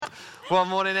Well,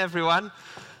 morning, everyone.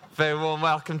 Very warm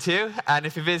welcome to you. And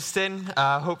if you're visiting,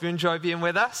 hope you enjoy being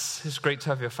with us. It's great to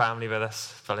have your family with us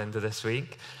for into this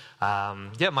week.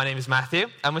 My name is Matthew,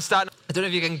 and we're starting. I don't know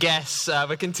if you can guess.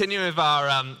 We're continuing with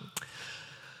our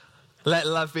Let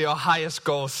Love Be Your Highest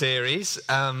Goal series,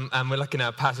 and we're looking at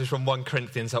a passage from 1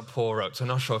 Corinthians that Paul wrote. So I'm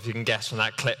not sure if you can guess from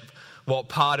that clip what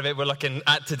part of it we're looking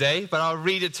at today, but I'll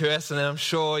read it to us, and then I'm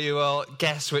sure you will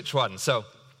guess which one. So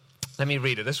let me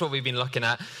read it. This is what we've been looking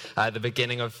at the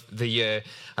beginning of the year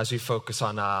as we focus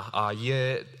on our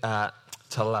year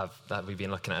to love that we've been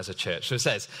looking at as a church. So it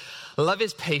says, love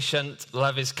is patient,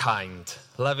 love is kind.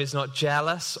 Love is not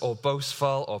jealous or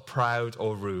boastful or proud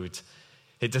or rude.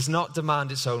 It does not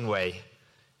demand its own way.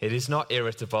 It is not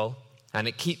irritable, and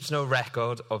it keeps no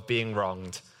record of being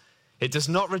wronged. It does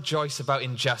not rejoice about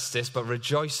injustice, but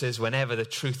rejoices whenever the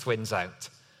truth wins out.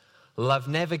 Love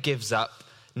never gives up,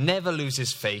 never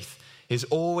loses faith, is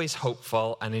always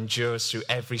hopeful, and endures through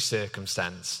every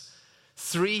circumstance.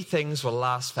 3 things will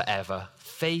last forever: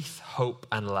 faith, hope,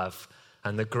 and love.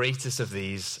 And the greatest of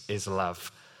these is love.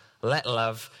 Let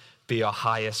love be your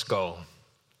highest goal.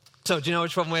 So, do you know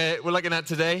which one we're looking at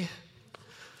today?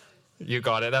 You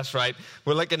got it, that's right.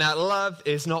 We're looking at love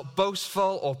is not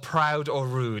boastful or proud or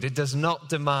rude. It does not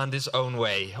demand its own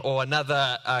way. Or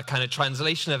another kind of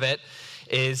translation of it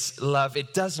is love,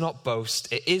 it does not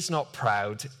boast, it is not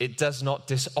proud, it does not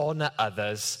dishonor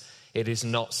others, it is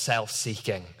not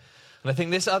self-seeking. And I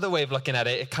think this other way of looking at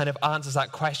it, it kind of answers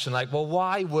that question, like, well,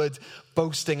 why would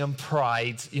boasting and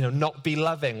pride, not be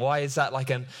loving? Why is that like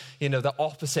the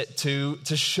opposite to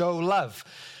show love?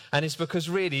 And it's because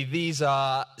really these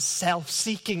are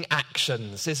self-seeking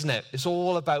actions, isn't it? It's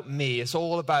all about me. It's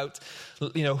all about,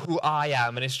 who I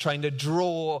am. And it's trying to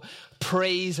draw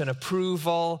praise and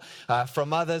approval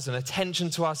from others and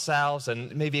attention to ourselves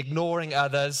and maybe ignoring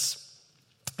others.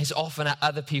 It's often at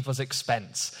other people's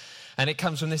expense. And it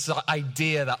comes from this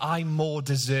idea that I'm more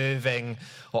deserving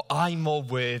or I'm more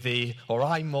worthy or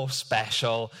I'm more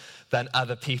special than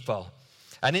other people.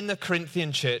 And in the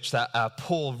Corinthian church that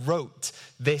Paul wrote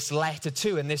this letter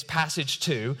to, in this passage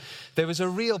to, there was a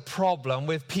real problem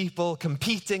with people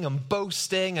competing and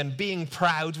boasting and being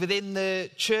proud within the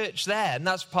church there. And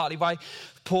that's partly why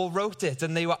Paul wrote it.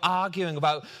 And they were arguing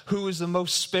about who was the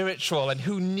most spiritual and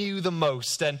who knew the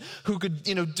most and who could,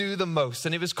 do the most.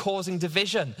 And it was causing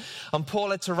division. And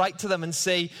Paul had to write to them and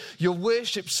say, your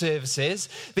worship services,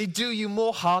 they do you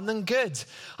more harm than good.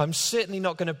 I'm certainly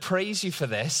not going to praise you for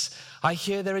this. I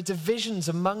hear there are divisions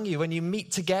among you when you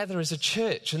meet together as a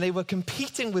church, and they were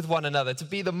competing with one another to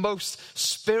be the most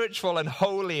spiritual and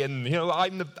holy, and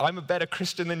I'm a better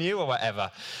Christian than you or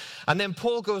whatever. And then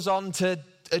Paul goes on to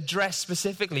address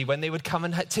specifically when they would come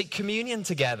and take communion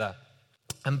together.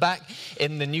 And back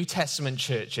in the New Testament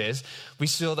churches, we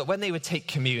saw that when they would take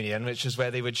communion, which is where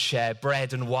they would share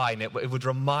bread and wine, it would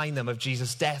remind them of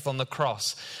Jesus' death on the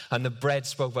cross. And the bread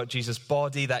spoke about Jesus'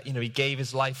 body, that, he gave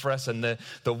his life for us, and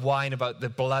the wine about the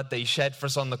blood that he shed for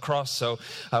us on the cross, so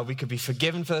we could be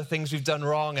forgiven for the things we've done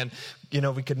wrong, and,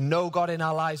 we could know God in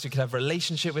our lives, we could have a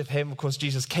relationship with him. Of course,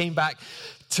 Jesus came back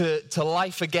to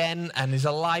life again and is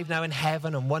alive now in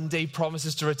heaven and one day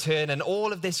promises to return, and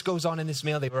all of this goes on in this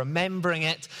meal. They were remembering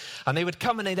it, and they would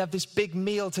come and they'd have this big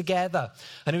meal together,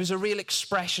 and it was a real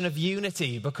expression of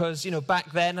unity because,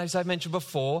 back then, as I mentioned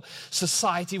before,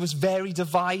 society was very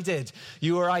divided.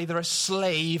 You were either a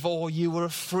slave or you were a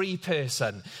free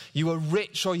person. You were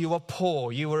rich or you were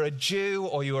poor. You were a Jew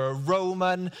or you were a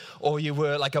Roman or you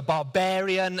were like a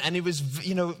barbarian, and it was,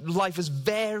 life was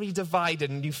very divided,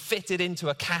 and you fitted into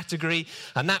a category,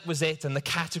 and that was it, and the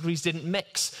categories didn't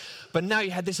mix. But now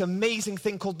you had this amazing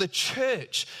thing called the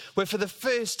church, where for the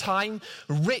first time,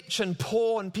 rich and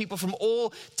poor and people from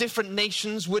all different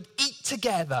nations would eat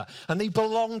together, and they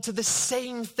belonged to the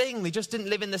same thing. They just didn't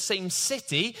live in the same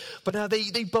city, but now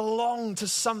they belonged to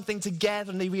something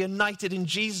together, and they were united in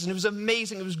Jesus, and it was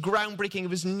amazing, it was groundbreaking, it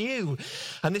was new.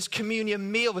 And this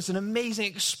communion meal was an amazing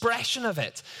expression of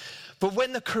it. But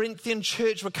when the Corinthian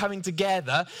church were coming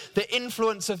together, the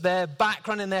influence of their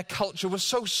background and their culture was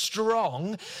so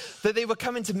strong that they were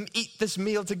coming to eat this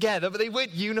meal together, but they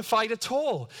weren't unified at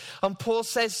all. And Paul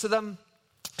says to them,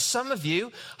 some of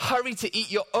you hurry to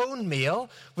eat your own meal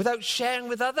without sharing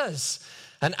with others.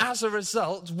 And as a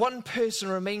result, one person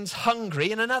remains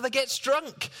hungry and another gets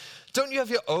drunk. Don't you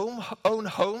have your own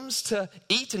homes to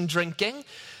eat and drink in?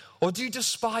 Or do you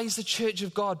despise the church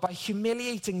of God by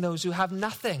humiliating those who have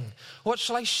nothing? What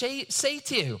shall I say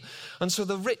to you? And so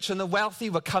the rich and the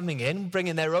wealthy were coming in,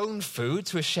 bringing their own food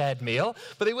to a shared meal,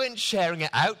 but they weren't sharing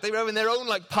it out. They were having their own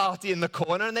party in the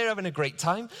corner, and they were having a great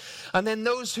time. And then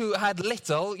those who had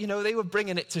little, they were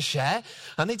bringing it to share,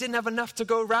 and they didn't have enough to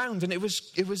go around. And it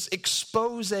was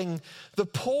exposing the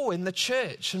poor in the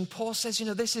church. And Paul says,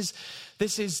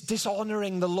 this is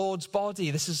dishonoring the Lord's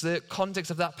body. This is the context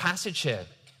of that passage here.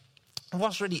 And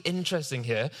what's really interesting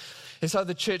here is how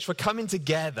the church were coming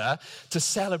together to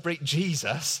celebrate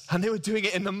Jesus, and they were doing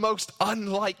it in the most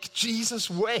unlike Jesus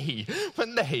way,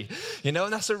 weren't they? And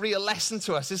that's a real lesson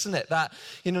to us, isn't it? That,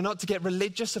 not to get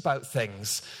religious about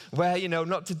things, where,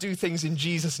 not to do things in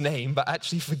Jesus' name, but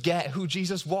actually forget who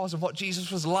Jesus was and what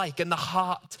Jesus was like and the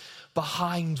heart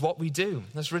behind what we do.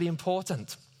 That's really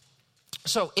important.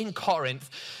 So in Corinth,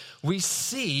 we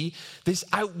see this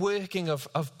outworking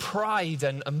of pride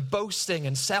and boasting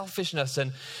and selfishness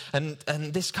and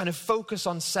this kind of focus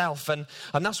on self. And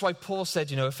that's why Paul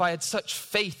said, if I had such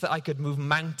faith that I could move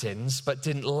mountains but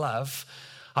didn't love,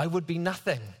 I would be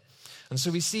nothing. And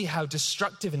so we see how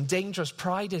destructive and dangerous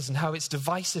pride is and how it's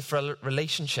divisive for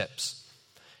relationships.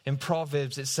 In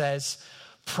Proverbs it says,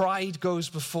 pride goes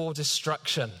before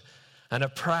destruction and a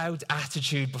proud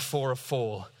attitude before a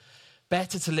fall.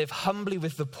 Better to live humbly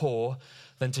with the poor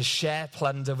than to share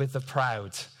plunder with the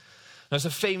proud. Now, it's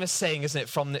a famous saying, isn't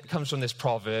it? It comes from this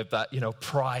proverb that,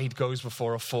 pride goes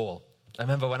before a fall. I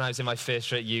remember when I was in my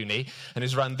first year at uni, and it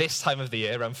was around this time of the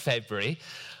year, around February,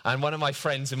 and one of my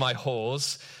friends in my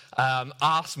halls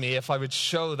asked me if I would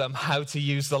show them how to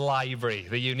use the library,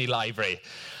 the uni library.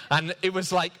 And it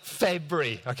was like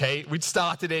February, okay? We'd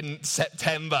started in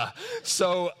September.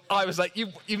 So I was like,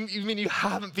 you mean you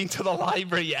haven't been to the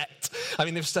library yet? I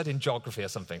mean, they've studied geography or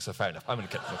something, so fair enough. I'm going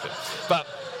to get them. But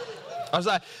I was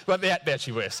like, well, they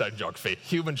actually were studying geography,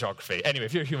 human geography. Anyway,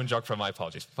 if you're a human geographer, my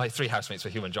apologies. My 3 housemates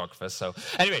were human geographers, so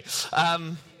anyway.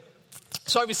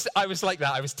 So I was like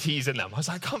that. I was teasing them. I was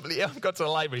like, I can't believe I haven't got to the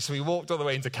library. So we walked all the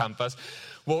way into campus,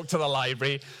 walked to the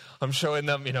library. I'm showing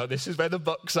them, this is where the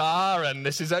books are, and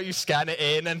this is how you scan it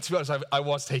in. And to be honest, I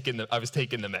was taking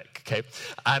the mic, okay?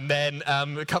 And then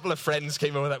a couple of friends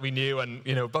came over that we knew, and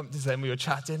bumped into them. We were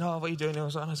chatting. Oh, what are you doing? And I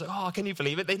was like, oh, can you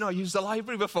believe it? They'd not used the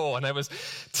library before. And I was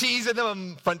teasing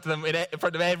them in front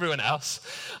of everyone else.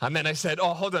 And then I said,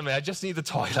 oh, hold on a minute, I just need the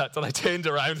toilet. And I turned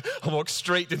around and walked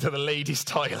straight into the ladies'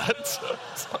 toilet.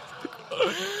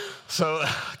 So,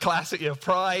 classic,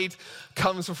 pride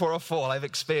comes before a fall. I've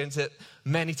experienced it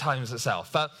many times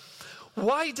myself. But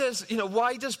why does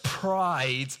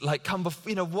pride come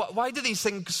before, why do these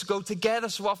things go together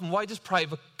so often? Why does pride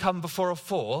come before a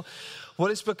fall? Well,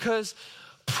 it's because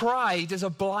pride is a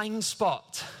blind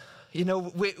spot.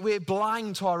 We're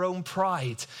blind to our own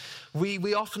pride.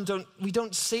 We often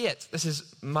don't see it. This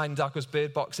is mine, Darko's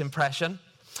Bird Box impression.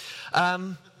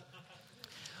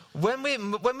 When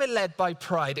we're led by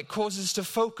pride, it causes us to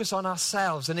focus on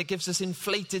ourselves, and it gives us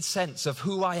inflated sense of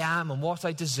who I am and what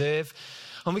I deserve.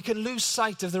 And we can lose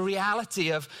sight of the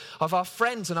reality of our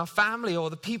friends and our family or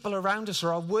the people around us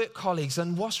or our work colleagues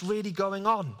and what's really going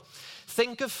on.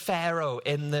 Think of Pharaoh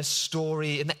in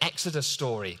the Exodus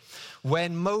story,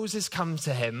 when Moses comes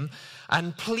to him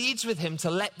and pleads with him to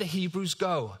let the Hebrews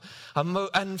go.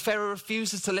 And Pharaoh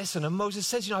refuses to listen. And Moses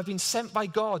says, I've been sent by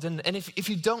God. And if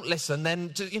you don't listen,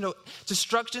 then,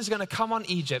 destruction is going to come on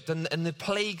Egypt. And the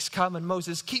plagues come. And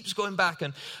Moses keeps going back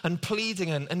and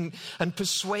pleading and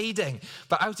persuading.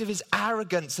 But out of his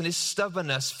arrogance and his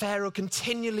stubbornness, Pharaoh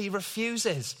continually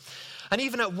refuses. And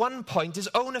even at one point, his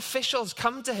own officials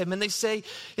come to him and they say,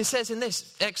 it says in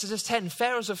this, Exodus 10,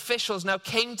 Pharaoh's officials now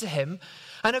came to him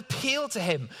and appealed to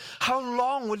him. How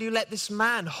long will you let this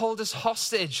man hold us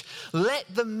hostage? Let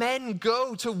the men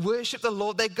go to worship the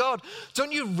Lord their God.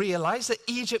 Don't you realize that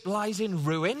Egypt lies in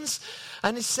ruins?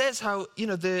 And it says how,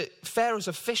 the Pharaoh's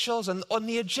officials and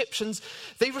the Egyptians,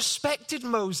 they respected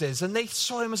Moses and they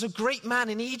saw him as a great man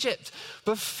in Egypt.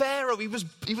 But Pharaoh, he was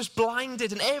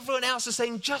blinded, and everyone else is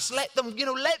saying, just let them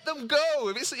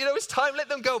go. It's time, let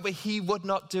them go. But he would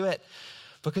not do it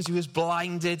because he was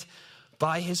blinded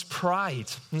by his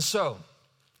pride. And so,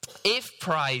 if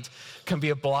pride can be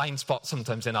a blind spot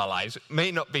sometimes in our lives, it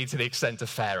may not be to the extent of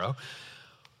Pharaoh,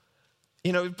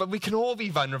 but we can all be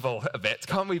vulnerable a bit,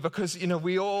 can't we? Because,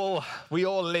 we all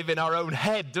live in our own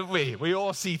head, don't we? We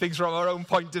all see things from our own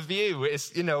point of view.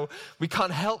 We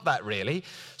can't help that, really.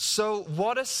 So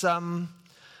what are some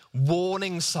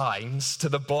warning signs to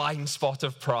the blind spot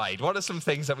of pride? What are some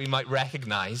things that we might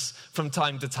recognize from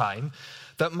time to time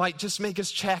that might just make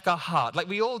us check our heart? Like,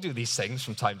 we all do these things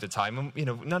from time to time,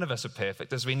 and, none of us are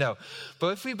perfect, as we know.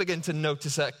 But if we begin to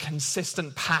notice a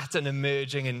consistent pattern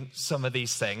emerging in some of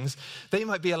these things, they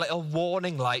might be a little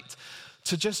warning light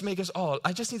to just make us,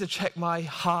 I just need to check my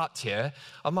heart here.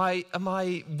 Am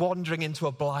I wandering into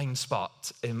a blind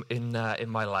spot in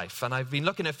my life? And I've been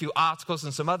looking at a few articles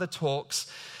and some other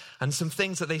talks and some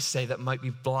things that they say that might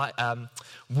be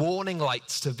warning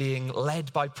lights to being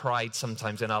led by pride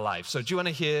sometimes in our lives. So do you want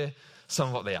to hear some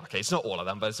of what they are? Okay, it's not all of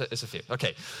them, but it's a few.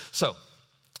 Okay, so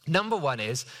number one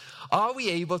is, are we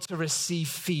able to receive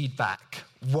feedback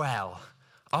well?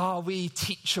 Are we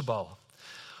teachable?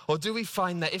 Or do we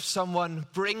find that if someone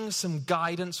brings some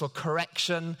guidance or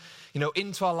correction,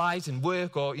 into our lives in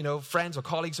work or, friends or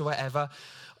colleagues or whatever,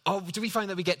 or do we find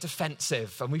that we get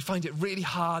defensive and we find it really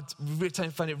hard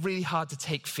to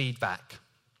take feedback?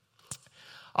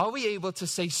 Are we able to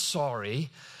say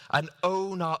sorry and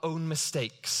own our own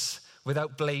mistakes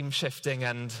without blame shifting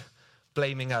and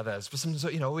blaming others? But sometimes,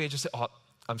 we just say,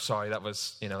 I'm sorry, that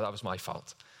was my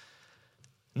fault.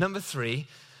 Number 3,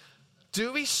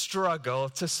 do we struggle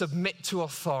to submit to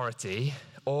authority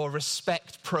or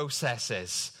respect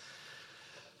processes?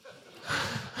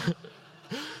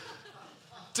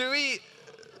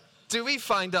 Do we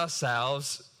find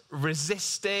ourselves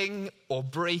resisting or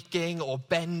breaking or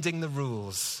bending the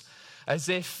rules? As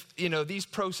if, these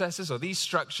processes or these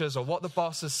structures or what the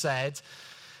boss has said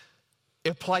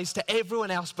applies to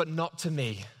everyone else but not to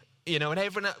me. And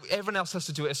everyone else has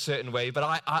to do it a certain way,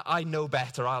 but I know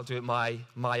better. I'll do it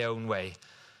my own way.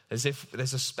 As if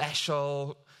there's a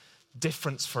special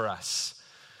difference for us.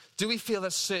 Do we feel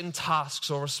that certain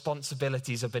tasks or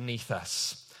responsibilities are beneath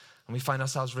us? And we find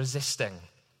ourselves resisting.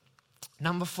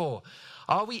 Number 4,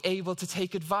 are we able to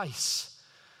take advice?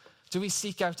 Do we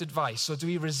seek out advice, or do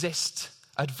we resist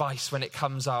advice when it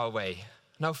comes our way?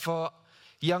 Now, for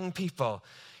young people,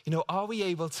 are we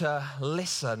able to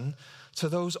listen to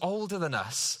those older than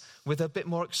us with a bit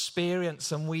more experience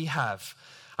than we have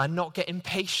and not get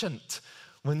impatient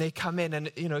when they come in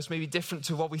and, it's maybe different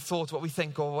to what we thought, what we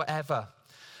think, or whatever?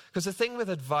 Because the thing with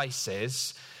advice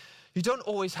is, you don't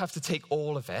always have to take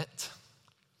all of it,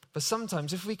 but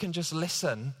sometimes if we can just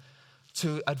listen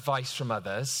to advice from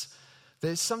others,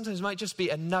 there sometimes might just be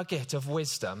a nugget of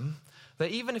wisdom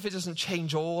that even if it doesn't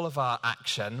change all of our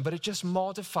action, but it just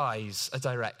modifies a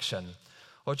direction,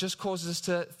 or just causes us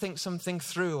to think something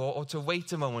through, or to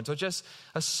wait a moment, or just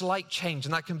a slight change,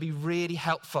 and that can be really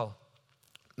helpful.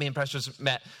 Me and Precious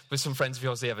met with some friends of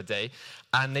yours the other day,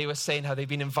 and they were saying how they'd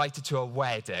been invited to a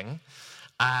wedding,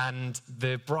 and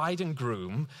the bride and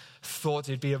groom thought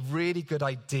it'd be a really good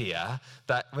idea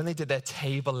that when they did their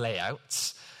table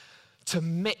layouts, to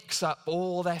mix up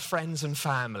all their friends and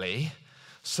family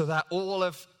so that all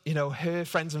of her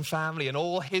friends and family and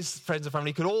all his friends and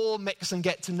family could all mix and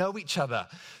get to know each other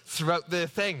throughout the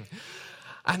thing.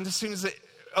 And as soon as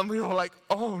and we were all like,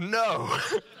 oh no,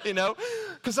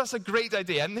 because that's a great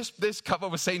idea. And this couple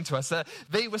was saying to us that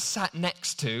they were sat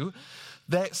next to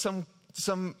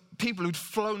some people who'd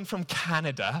flown from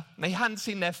Canada. They hadn't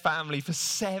seen their family for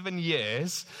 7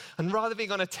 years. And rather than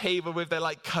being on a table with their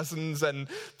cousins and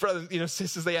brothers,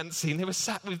 sisters they hadn't seen, they were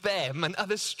sat with them and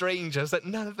other strangers that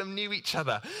none of them knew each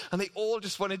other. And they all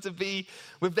just wanted to be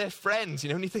with their friends,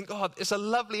 and you think, it's a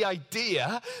lovely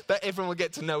idea that everyone will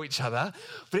get to know each other.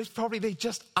 But it's probably they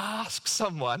just asked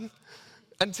someone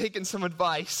and taken some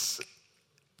advice,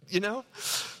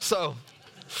 So...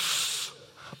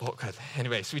 awkward.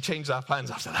 Anyway, so we changed our plans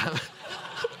after that.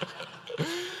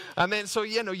 And then, so,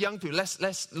 young people,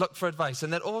 let's look for advice.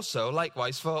 And then also,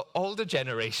 likewise, for older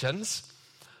generations,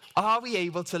 are we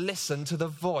able to listen to the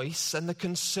voice and the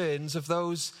concerns of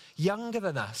those younger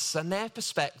than us and their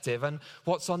perspective and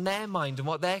what's on their mind and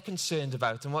what they're concerned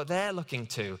about and what they're looking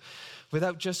to,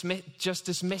 without just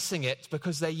dismissing it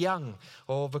because they're young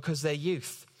or because they're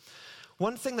youth?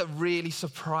 One thing that really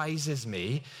surprises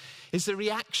me is the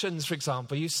reactions, for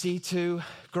example, you see to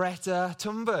Greta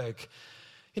Thunberg.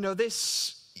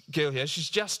 This girl here, she's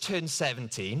just turned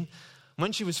 17.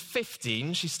 When she was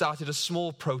 15, she started a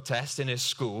small protest in her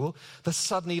school that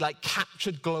suddenly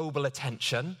captured global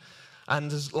attention and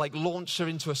has launched her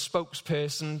into a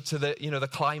spokesperson to the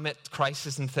climate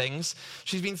crisis and things.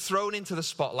 She's been thrown into the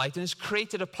spotlight and has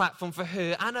created a platform for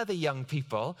her and other young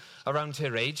people around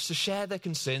her age to share their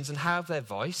concerns and have their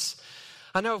voice.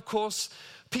 I know, of course,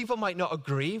 people might not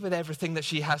agree with everything that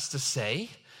she has to say,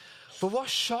 but what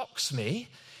shocks me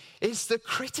is the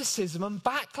criticism and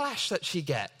backlash that she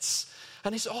gets.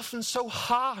 And it's often so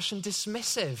harsh and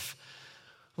dismissive.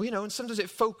 And sometimes it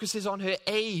focuses on her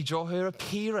age or her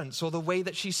appearance or the way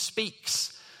that she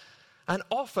speaks. And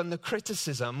often the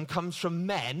criticism comes from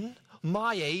men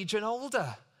my age and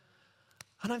older.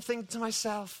 And I'm thinking to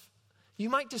myself, you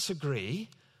might disagree,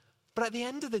 but at the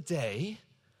end of the day,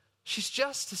 she's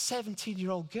just a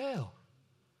 17-year-old girl.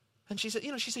 And she's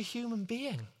a human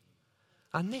being.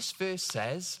 And this verse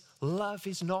says, love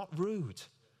is not rude.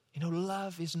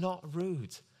 Love is not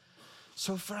rude.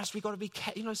 So for us, we've got to be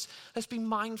careful. Let's be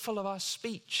mindful of our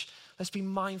speech. Let's be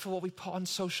mindful of what we put on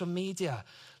social media.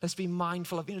 Let's be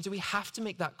mindful of, do we have to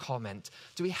make that comment?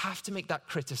 Do we have to make that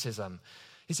criticism?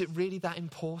 Is it really that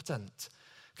important?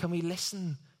 Can we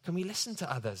listen? Can we listen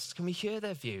to others? Can we hear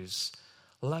their views?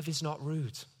 Love is not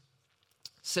rude.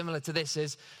 Similar to this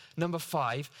is number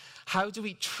 5, how do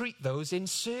we treat those in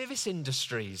service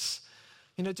industries?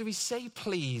 Do we say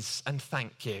please and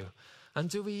thank you? And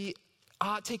do we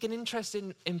take an interest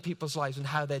in people's lives and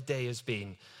how their day has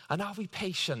been? And are we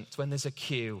patient when there's a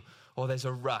queue or there's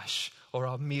a rush or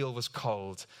our meal was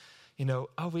cold?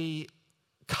 Are we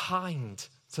kind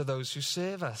to those who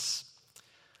serve us?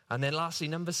 And then lastly,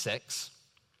 number 6,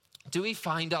 do we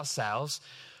find ourselves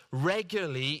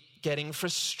regularly getting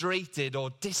frustrated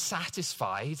or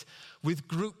dissatisfied with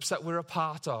groups that we're a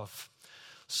part of?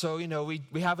 So,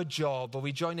 we have a job or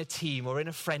we join a team or in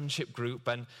a friendship group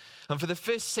and for the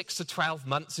first 6 to 12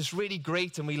 months, it's really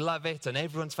great and we love it and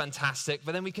everyone's fantastic.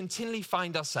 But then we continually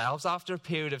find ourselves, after a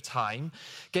period of time,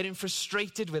 getting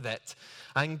frustrated with it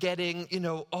and getting,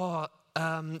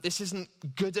 this isn't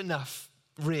good enough,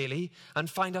 really, and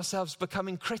find ourselves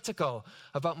becoming critical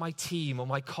about my team or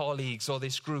my colleagues or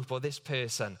this group or this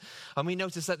person. And we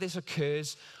notice that this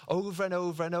occurs over and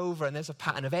over and over, and there's a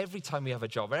pattern of every time we have a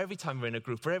job or every time we're in a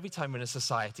group or every time we're in a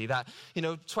society that,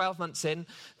 12 months in,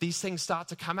 these things start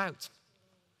to come out.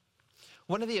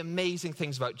 One of the amazing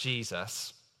things about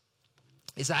Jesus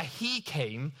is that he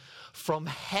came from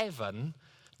heaven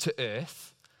to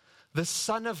earth, the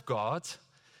Son of God,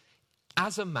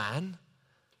 as a man,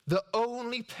 the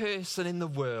only person in the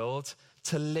world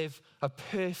to live a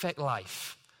perfect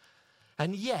life.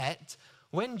 And yet,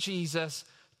 when Jesus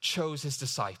chose his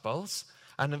disciples,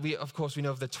 and we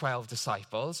know of the 12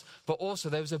 disciples, but also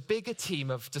there was a bigger team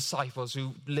of disciples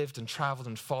who lived and traveled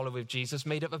and followed with Jesus,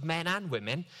 made up of men and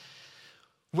women.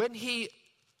 When he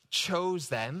chose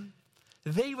them,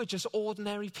 they were just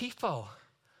ordinary people,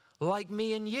 like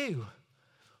me and you,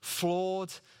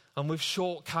 flawed and with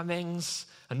shortcomings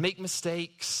and make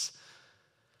mistakes.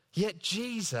 Yet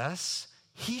Jesus,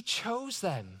 he chose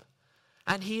them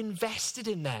and he invested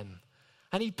in them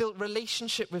and he built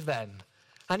relationship with them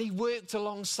and he worked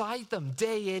alongside them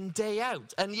day in, day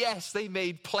out. And yes, they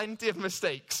made plenty of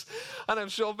mistakes. And I'm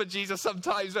sure for Jesus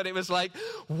sometimes when it was like,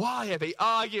 why are they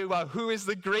arguing about who is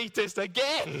the greatest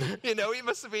again? He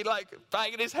must have been like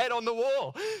banging his head on the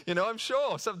wall. I'm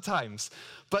sure sometimes.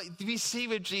 But we see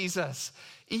with Jesus,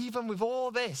 even with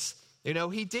all this,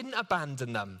 he didn't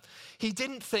abandon them. He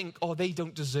didn't think, they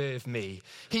don't deserve me.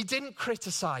 He didn't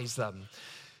criticize them.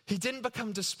 He didn't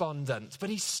become despondent, but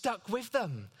he stuck with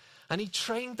them. And he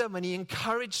trained them and he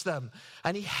encouraged them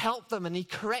and he helped them and he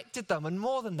corrected them. And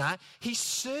more than that, he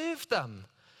served them.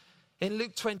 In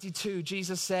Luke 22,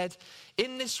 Jesus said,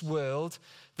 in this world,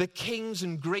 the kings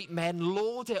and great men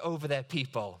lord it over their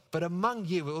people. But among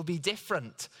you, it will be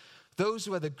different. Those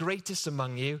who are the greatest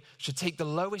among you should take the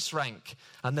lowest rank,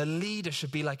 and the leader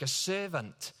should be like a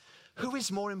servant. Who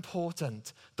is more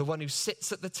important, the one who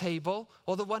sits at the table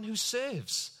or the one who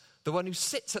serves? The one who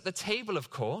sits at the table, of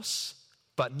course,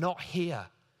 but not here.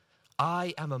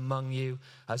 I am among you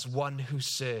as one who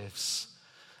serves.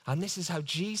 And this is how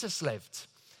Jesus lived.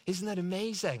 Isn't that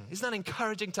amazing? Isn't that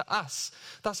encouraging to us?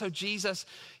 That's how Jesus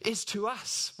is to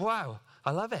us. Wow,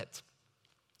 I love it.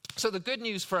 So the good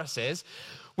news for us is,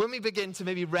 when we begin to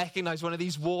maybe recognize one of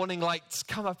these warning lights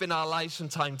come up in our lives from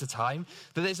time to time,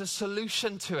 that there's a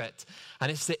solution to it. And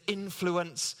it's the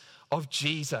influence of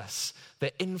Jesus.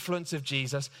 The influence of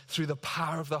Jesus through the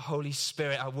power of the Holy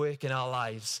Spirit at work in our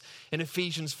lives. In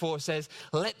Ephesians 4 it says,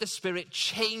 let the Spirit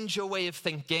change your way of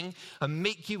thinking and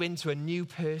make you into a new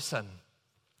person.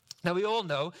 Now, we all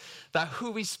know that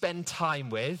who we spend time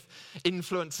with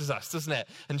influences us, doesn't it?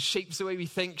 And shapes the way we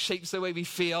think, shapes the way we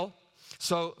feel.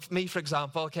 So, me, for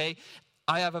example,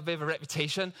 I have a bit of a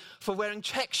reputation for wearing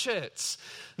check shirts.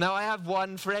 Now, I have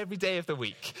one for every day of the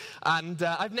week. And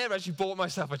I've never actually bought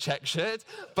myself a check shirt,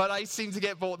 but I seem to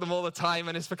get bought them all the time,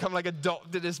 and it's become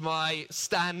adopted as my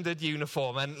standard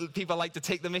uniform. And people like to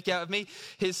take the mickey out of me.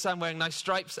 Here's Sam wearing nice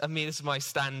stripes, and me, this is my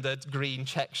standard green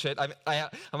check shirt.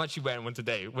 I'm actually wearing one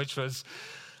today, which was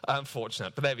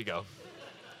unfortunate, but there we go.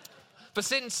 But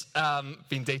since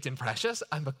been dating Precious,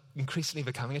 I'm increasingly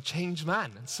becoming a changed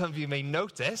man. And some of you may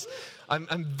notice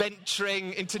I'm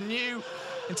venturing into new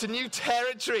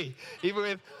territory, even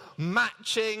with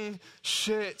matching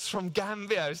shirts from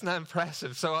Gambia. Isn't that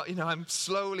impressive? So, I'm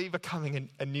slowly becoming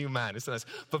a new man. Isn't it?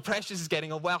 But Precious is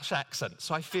getting a Welsh accent,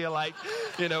 so I feel like,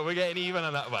 we're getting even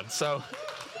on that one. So,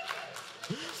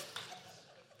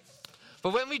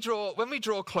 but when we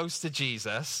draw close to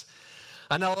Jesus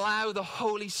and allow the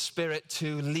Holy Spirit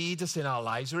to lead us in our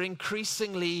lives, we're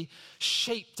increasingly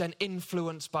shaped and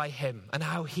influenced by him and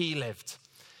how he lived.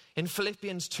 In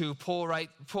Philippians 2, Paul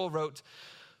wrote,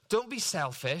 "Don't be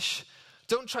selfish,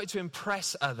 don't try to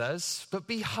impress others, but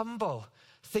be humble,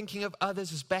 thinking of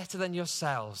others as better than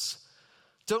yourselves.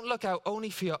 Don't look out only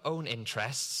for your own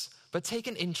interests, but take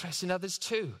an interest in others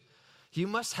too. You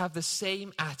must have the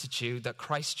same attitude that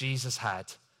Christ Jesus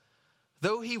had.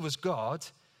 Though he was God,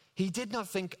 he did not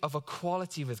think of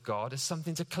equality with God as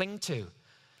something to cling to.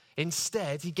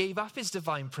 Instead, he gave up his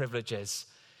divine privileges.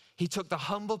 He took the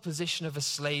humble position of a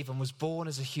slave and was born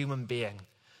as a human being.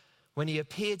 When he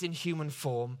appeared in human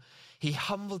form, he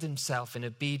humbled himself in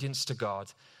obedience to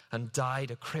God and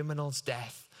died a criminal's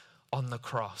death on the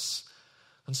cross."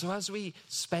 And so as we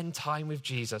spend time with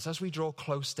Jesus, as we draw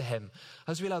close to him,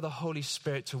 as we allow the Holy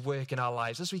Spirit to work in our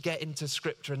lives, as we get into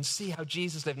Scripture and see how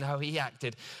Jesus lived and how he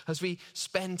acted, as we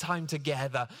spend time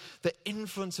together, the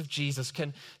influence of Jesus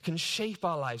can shape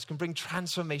our lives, can bring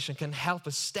transformation, can help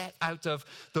us step out of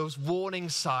those warning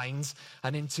signs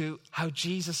and into how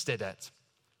Jesus did it.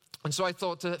 And so I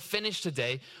thought to finish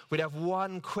today, we'd have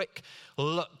one quick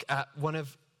look at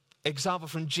example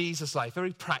from Jesus' life,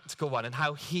 very practical one, and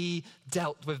how he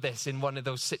dealt with this in one of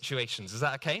those situations. Is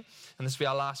that okay? And this will be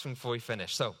our last one before we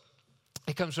finish. So,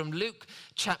 it comes from Luke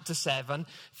chapter 7,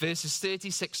 verses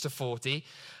 36 to 40.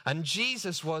 And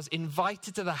Jesus was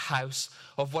invited to the house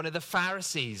of one of the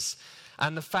Pharisees.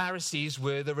 And the Pharisees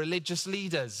were the religious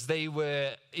leaders. They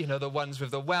were, the ones with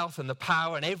the wealth and the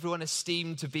power, and everyone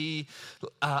esteemed to be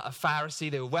a Pharisee.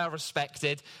 They were well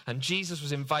respected, and Jesus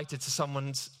was invited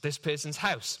to this person's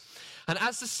house. And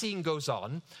as the scene goes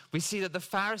on, we see that the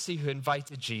Pharisee who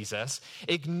invited Jesus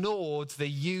ignored the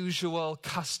usual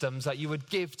customs that you would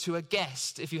give to a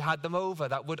guest if you had them over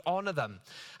that would honor them.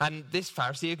 And this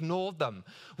Pharisee ignored them,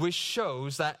 which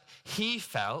shows that he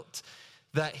felt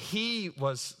that he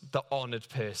was the honored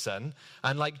person,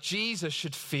 and like Jesus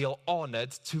should feel honored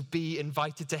to be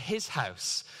invited to his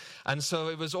house. And so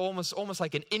it was almost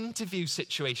like an interview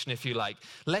situation, if you like.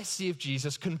 Let's see if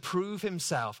Jesus can prove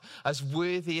himself as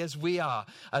worthy as we are,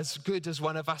 as good as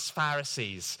one of us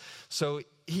Pharisees. So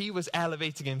he was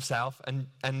elevating himself and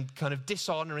kind of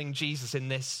dishonoring Jesus in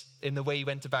the way he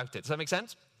went about it. Does that make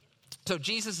sense? So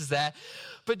Jesus is there,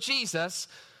 but Jesus,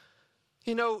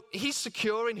 he's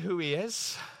secure in who he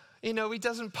is. He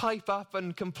doesn't pipe up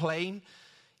and complain.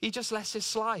 He just lets it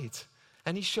slide.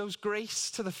 And he shows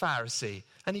grace to the Pharisee.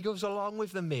 And he goes along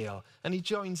with the meal. And he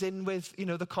joins in with,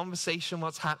 the conversation,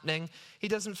 what's happening. He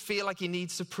doesn't feel like he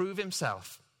needs to prove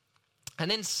himself. And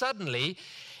then suddenly,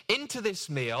 into this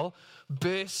meal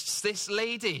bursts this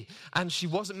lady. And she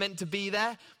wasn't meant to be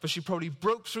there, but she probably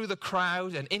broke through the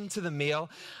crowd and into the meal.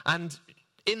 And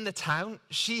in the town,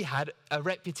 she had a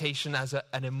reputation as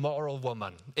an immoral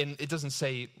woman. It doesn't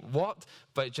say what,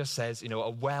 but it just says, a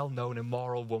well-known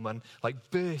immoral woman,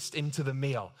 burst into the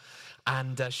meal.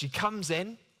 And she comes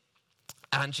in,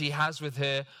 and she has with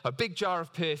her a big jar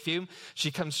of perfume.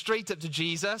 She comes straight up to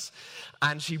Jesus,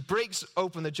 and she breaks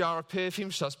open the jar of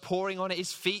perfume, starts pouring on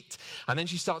his feet, and then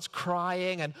she starts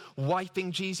crying and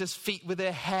wiping Jesus' feet with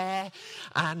her hair.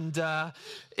 And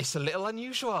it's a little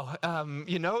unusual.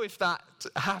 If that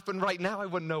happened right now, I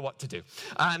wouldn't know what to do.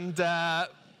 And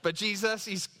but Jesus,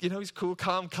 he's cool,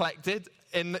 calm, collected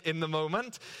in the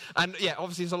moment. And yeah,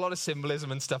 obviously there's a lot of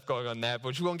symbolism and stuff going on there,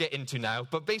 which we won't get into now.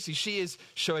 But basically she is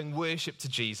showing worship to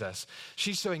Jesus.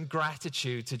 She's showing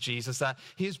gratitude to Jesus that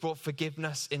he has brought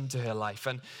forgiveness into her life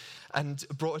and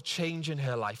brought a change in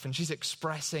her life. And she's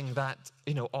expressing that,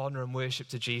 honor and worship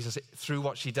to Jesus through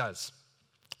what she does.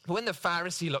 But when the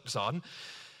Pharisee looks on,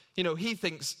 he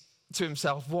thinks to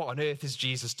himself, what on earth is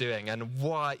Jesus doing? And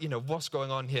why, what's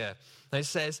going on here? And it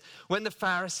says, when the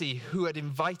Pharisee who had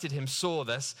invited him saw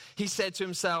this, he said to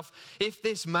himself, if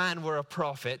this man were a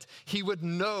prophet, he would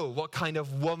know what kind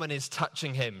of woman is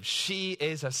touching him. She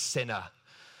is a sinner.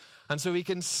 And so we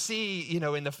can see,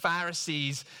 in the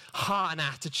Pharisee's heart and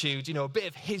attitude, a bit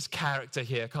of his character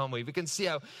here, can't we? We can see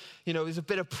how, there's a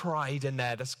bit of pride in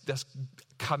there that's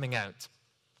coming out.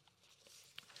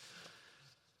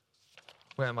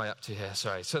 Where am I up to here?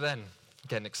 Sorry. So then,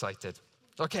 getting excited.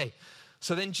 Okay.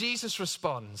 So then Jesus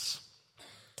responds.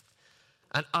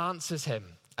 and answers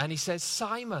him. And he says,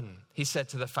 "Simon," he said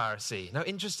to the Pharisee. Now,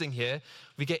 interesting here,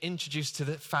 we get introduced to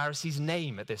the Pharisee's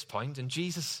name at this point, and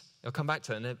Jesus, I'll come back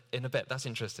to that in a bit. That's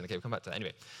interesting. Okay, we'll come back to that.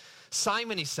 Anyway,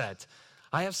 "Simon," he said,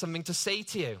 "I have something to say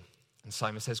to you." And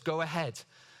Simon says, "Go ahead."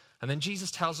 And then Jesus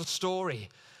tells a story.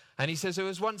 And he says, there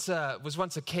was once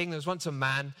a king, there was once a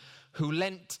man who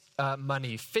lent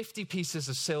money, 50 pieces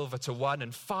of silver to one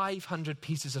and 500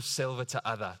 pieces of silver to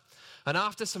other. And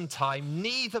after some time,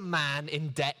 neither man in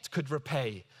debt could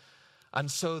repay.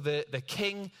 And so the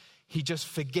king, he just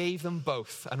forgave them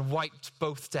both and wiped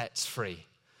both debts free.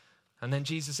 And then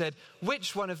Jesus said,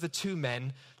 "Which one of the two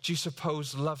men do you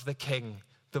suppose loved the king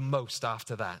the most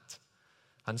after that?"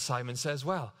 And Simon says,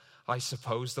 "Well, I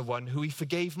suppose the one who he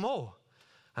forgave more."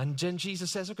 And then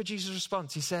Jesus says, look at Jesus'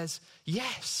 response. He says,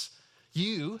 "Yes,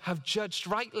 you have judged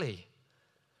rightly."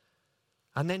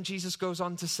 And then Jesus goes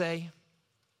on to say,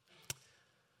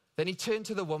 then he turned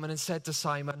to the woman and said to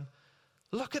Simon,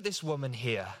 "Look at this woman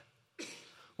here.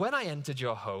 When I entered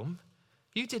your home,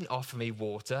 you didn't offer me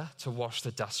water to wash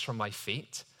the dust from my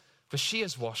feet, but she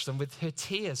has washed them with her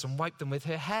tears and wiped them with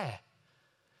her hair.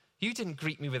 You didn't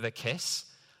greet me with a kiss,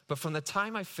 but from the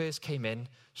time I first came in,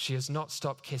 she has not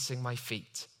stopped kissing my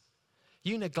feet.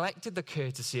 You neglected the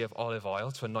courtesy of olive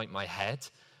oil to anoint my head,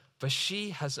 but she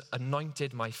has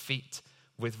anointed my feet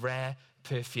with rare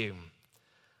perfume.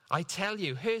 I tell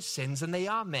you, her sins, and they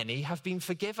are many, have been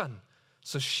forgiven,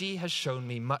 so she has shown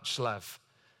me much love.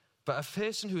 But a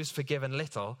person who is forgiven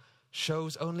little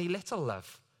shows only little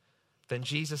love." Then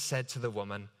Jesus said to the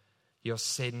woman, "Your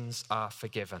sins are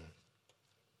forgiven."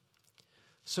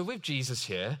 So with Jesus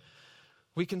here,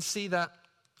 we can see that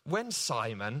when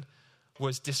Simon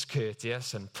was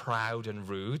discourteous and proud and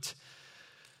rude,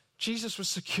 Jesus was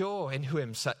secure in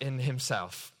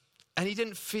himself. And he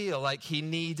didn't feel like he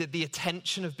needed the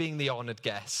attention of being the honored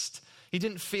guest. He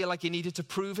didn't feel like he needed to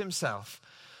prove himself.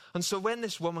 And so when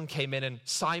this woman came in and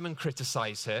Simon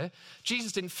criticized her,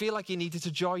 Jesus didn't feel like he needed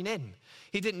to join in.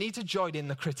 He didn't need to join in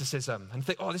the criticism and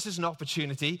think, "Oh, this is an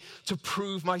opportunity to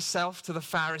prove myself to the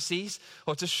Pharisees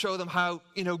or to show them how,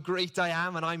 great I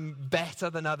am and I'm better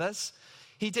than others."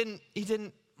 He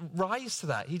didn't rise to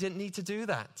that. He didn't need to do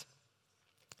that.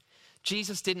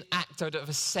 Jesus didn't act out of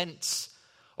a sense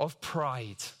of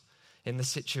pride in the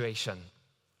situation.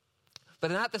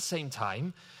 But at the same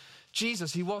time,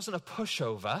 Jesus, he wasn't a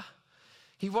pushover.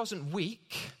 He wasn't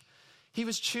weak. He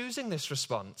was choosing this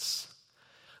response.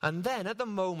 And then at the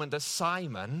moment that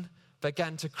Simon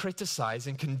began to criticize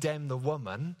and condemn the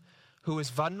woman who was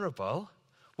vulnerable,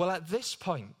 well, at this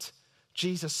point,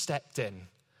 Jesus stepped in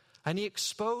and he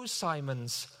exposed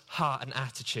Simon's heart and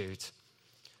attitude.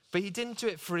 But he didn't do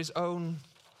it for his own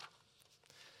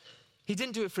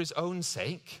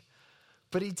sake,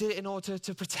 but he did it in order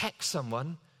to protect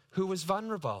someone who was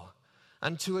vulnerable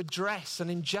and to address an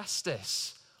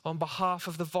injustice on behalf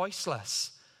of the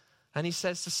voiceless. And he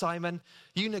says to Simon,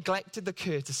 "You neglected the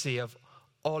courtesy of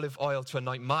olive oil to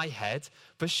anoint my head,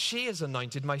 but she has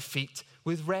anointed my feet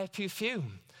with rare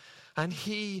perfume." And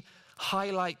he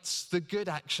highlights the good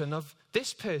action of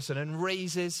this person and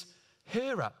raises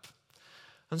her up.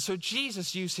 And so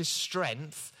Jesus used his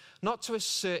strength not to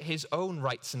assert his own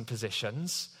rights and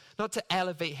positions, not to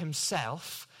elevate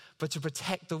himself, but to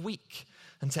protect the weak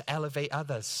and to elevate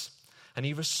others. And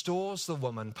he restores the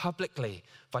woman publicly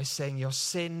by saying, "Your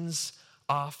sins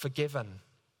are forgiven."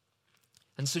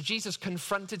 And so Jesus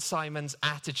confronted Simon's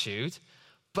attitude,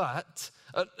 but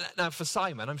now for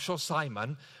Simon, I'm sure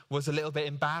Simon was a little bit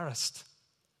embarrassed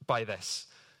by this.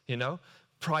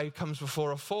 Pride comes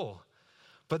before a fall.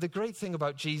 But the great thing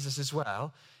about Jesus as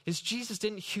well is Jesus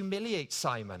didn't humiliate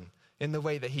Simon in the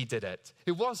way that he did it.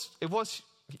 It was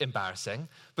embarrassing,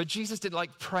 but Jesus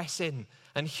didn't press in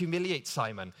and humiliate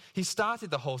Simon. He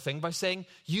started the whole thing by saying,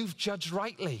 "You've judged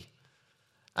rightly."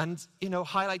 And,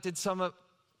 highlighted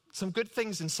some good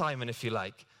things in Simon, if you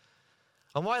like.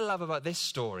 And what I love about this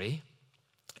story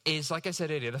is, like I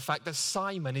said earlier, the fact that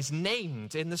Simon is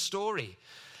named in the story.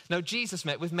 Now, Jesus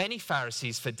met with many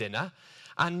Pharisees for dinner,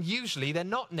 and usually they're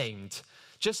not named.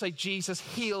 Just like Jesus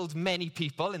healed many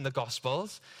people in the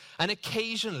Gospels, and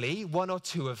occasionally one or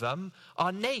two of them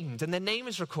are named, and their name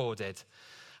is recorded.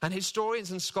 And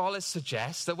historians and scholars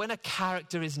suggest that when a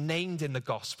character is named in the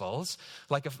Gospels,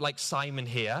 like Simon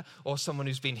here, or someone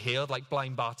who's been healed, like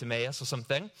blind Bartimaeus or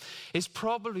something, it's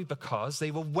probably because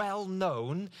they were well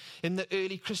known in the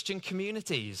early Christian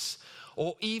communities.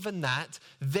 Or even that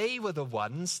they were the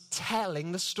ones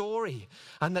telling the story,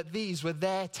 and that these were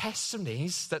their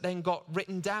testimonies that then got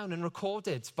written down and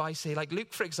recorded by, say, like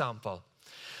Luke, for example.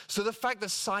 So the fact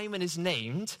that Simon is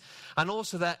named, and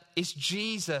also that it's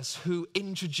Jesus who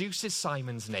introduces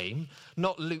Simon's name,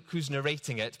 not Luke who's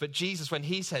narrating it, but Jesus when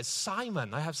he says,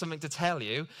 Simon, I have something to tell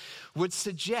you, would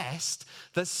suggest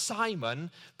that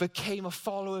Simon became a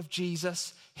follower of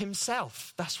Jesus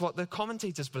himself. That's what the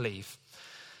commentators believe.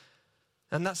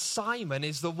 And that Simon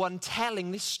is the one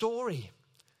telling this story.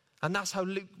 And that's how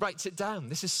Luke writes it down.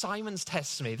 This is Simon's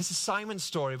testimony. This is Simon's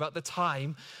story about the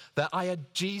time that I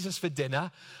had Jesus for dinner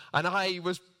and I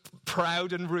was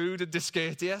proud and rude and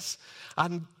discourteous.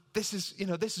 And this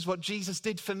is what Jesus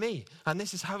did for me. And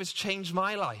this is how it's changed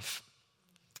my life.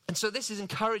 And so this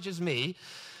encourages me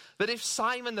that if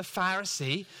Simon the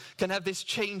Pharisee can have this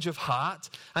change of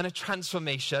heart and a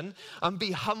transformation and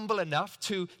be humble enough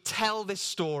to tell this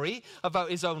story about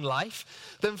his own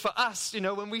life, then for us,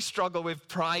 when we struggle with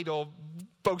pride or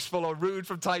boastful or rude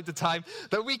from time to time,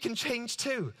 that we can change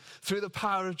too through the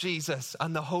power of Jesus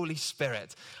and the Holy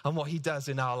Spirit and what he does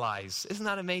in our lives. Isn't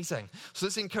that amazing? So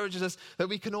this encourages us that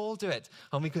we can all do it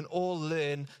and we can all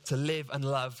learn to live and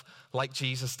love like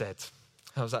Jesus did.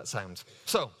 How does that sound?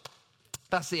 So,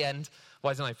 that's the end.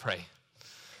 Why don't I pray?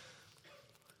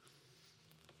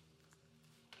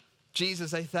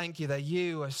 Jesus, I thank you that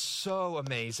you are so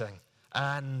amazing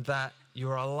and that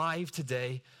you are alive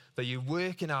today, that you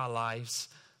work in our lives.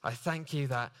 I thank you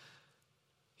that,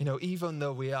 even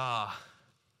though we are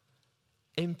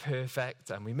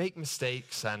imperfect and we make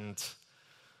mistakes and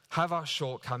have our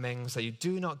shortcomings, that you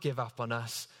do not give up on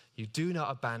us, you do not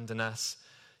abandon us,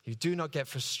 you do not get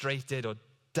frustrated or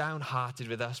downhearted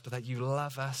with us, but that you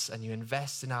love us and you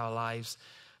invest in our lives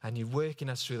and you work in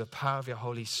us through the power of your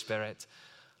Holy Spirit.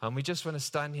 And we just want to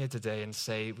stand here today and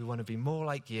say we want to be more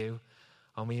like you,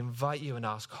 and we invite you and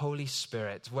ask, Holy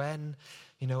Spirit, when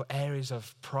areas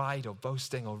of pride or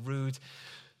boasting or rude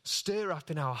stir up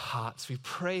in our hearts, we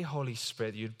pray, Holy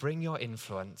Spirit, you'd bring your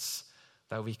influence,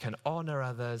 that we can honor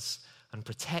others and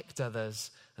protect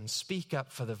others and speak up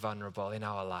for the vulnerable in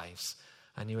our lives.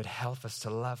 And you would help us to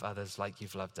love others like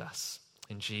you've loved us.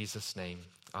 In Jesus' name,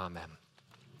 amen.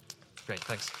 Great,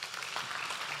 thanks.